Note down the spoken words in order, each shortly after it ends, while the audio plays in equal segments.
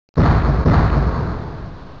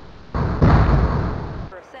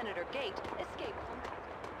Senator Gate escaped from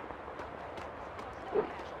no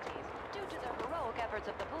casualties due to the heroic efforts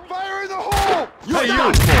of the police. Fire in the hole!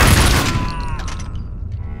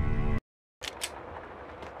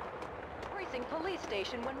 Precinct police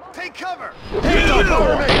station when take cover! Hands up,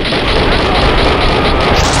 cover me!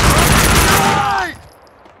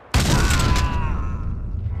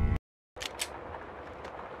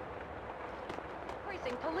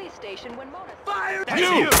 Precinct police station when Mona. Fire!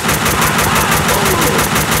 You!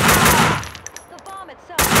 The bomb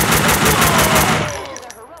itself. Due to the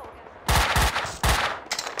heroic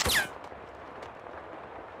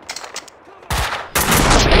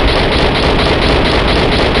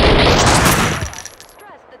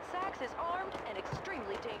stress that Sachs is armed and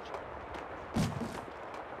extremely dangerous.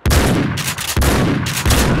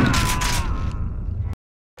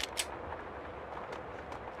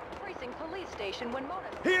 Precinct police station when Mona.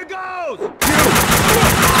 Here goes!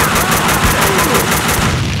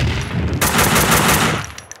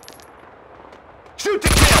 Shoot to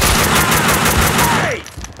kill! Hey!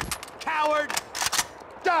 Coward!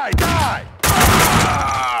 Die! Die!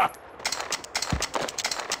 Ah!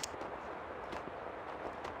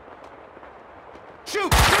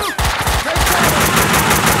 Shoot! Shoot! Take cover!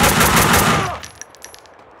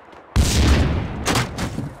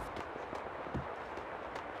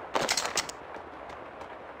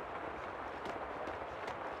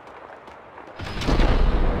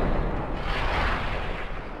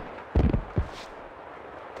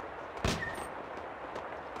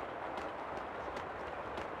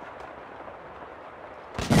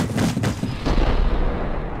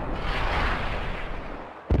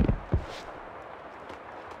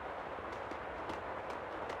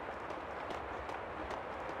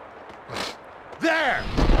 There!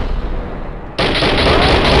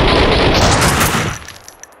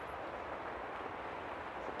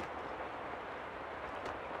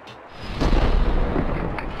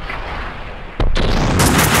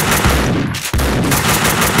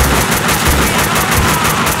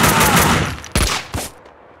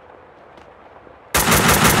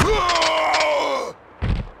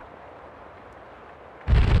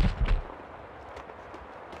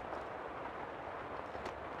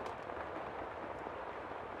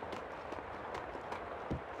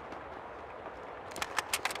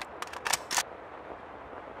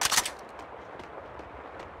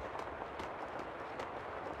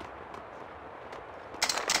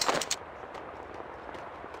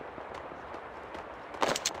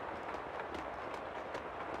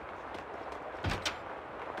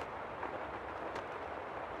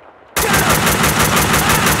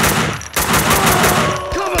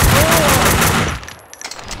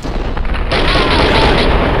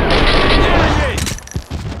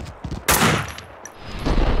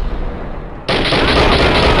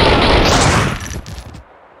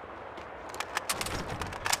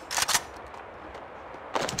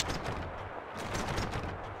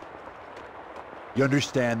 You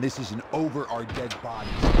understand, this is an over our dead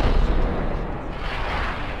bodies.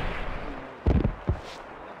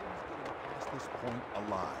 Past this point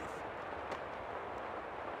alive.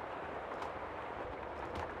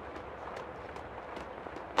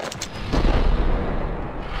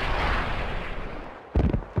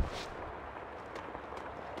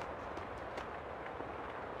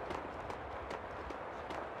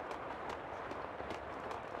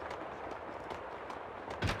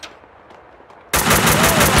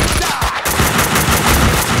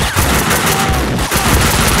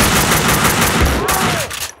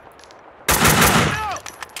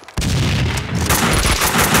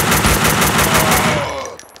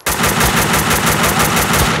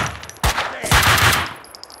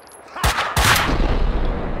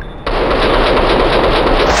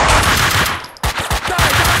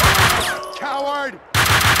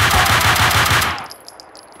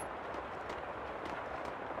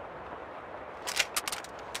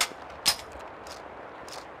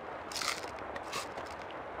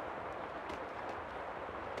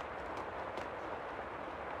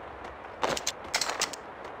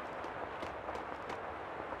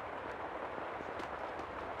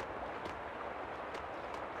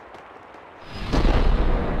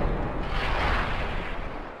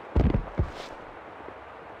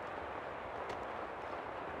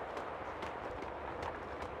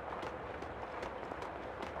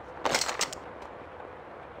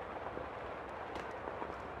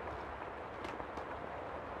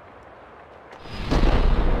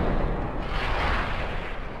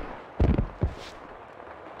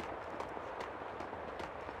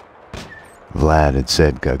 Vlad had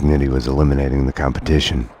said Gognitti was eliminating the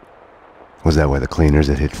competition. Was that why the cleaners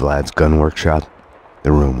had hit Vlad's gun workshop?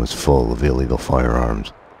 The room was full of illegal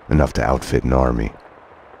firearms. Enough to outfit an army.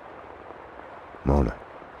 Mona,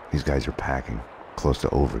 these guys are packing. Close to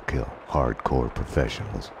overkill. Hardcore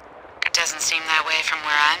professionals. It doesn't seem that way from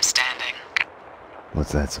where I'm standing.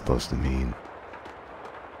 What's that supposed to mean?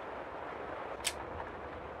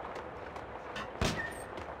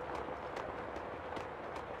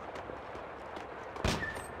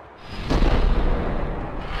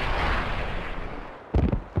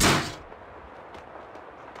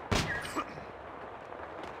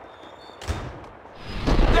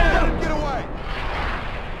 Get away!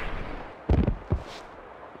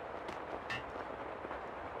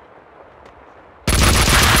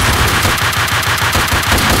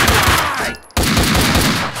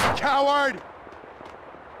 Coward!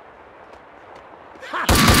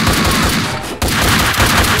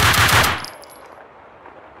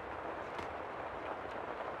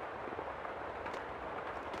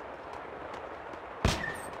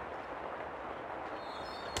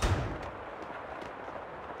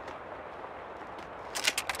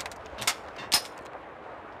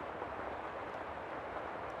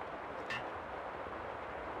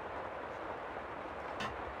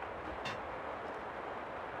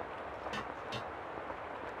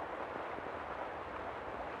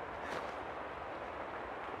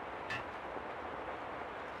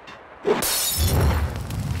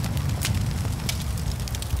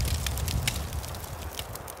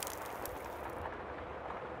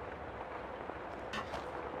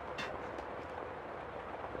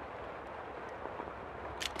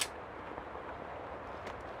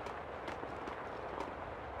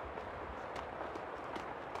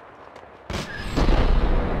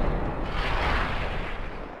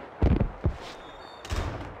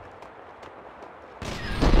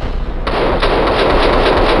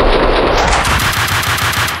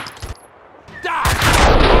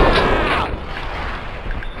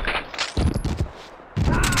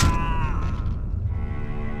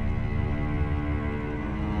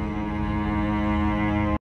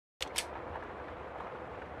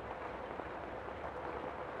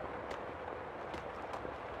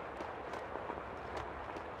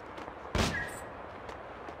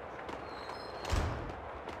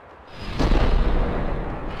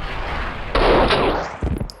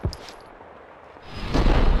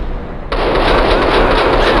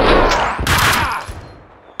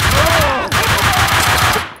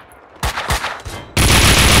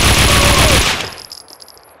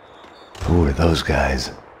 Who are those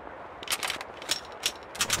guys?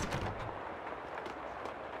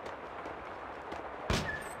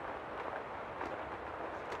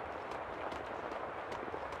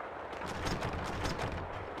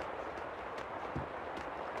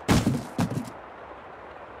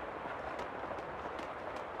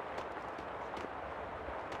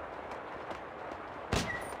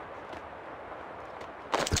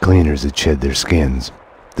 The cleaners had shed their skins.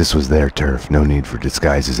 This was their turf, no need for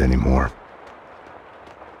disguises anymore.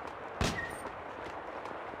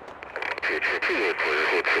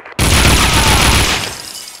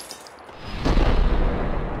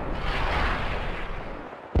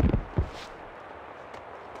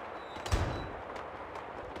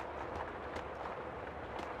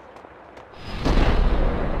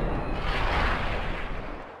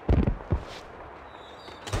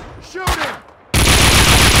 Shoot him!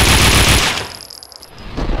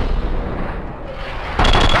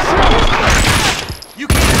 You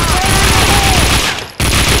can't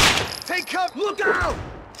take cover! Look out!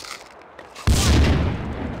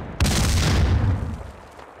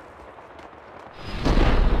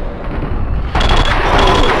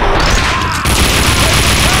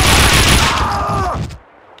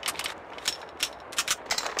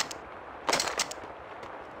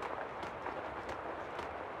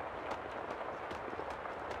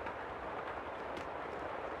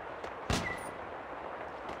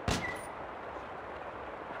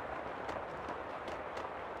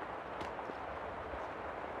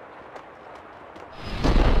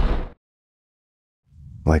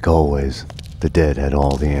 Like always, the dead had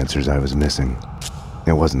all the answers I was missing.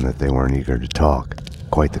 It wasn't that they weren't eager to talk,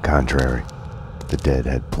 quite the contrary. The dead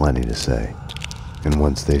had plenty to say. And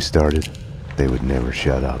once they started, they would never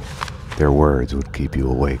shut up. Their words would keep you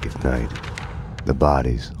awake at night. The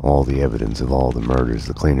bodies, all the evidence of all the murders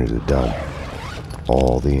the cleaners had done.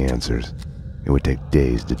 All the answers. It would take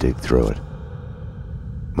days to dig through it.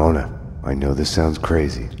 Mona, I know this sounds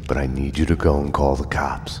crazy, but I need you to go and call the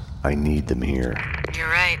cops. I need them here. You're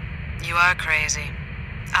right. You are crazy.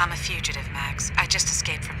 I'm a fugitive, Max. I just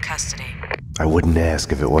escaped from custody. I wouldn't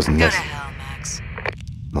ask if it wasn't Go to necessary. hell, Max.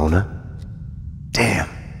 Mona? Damn.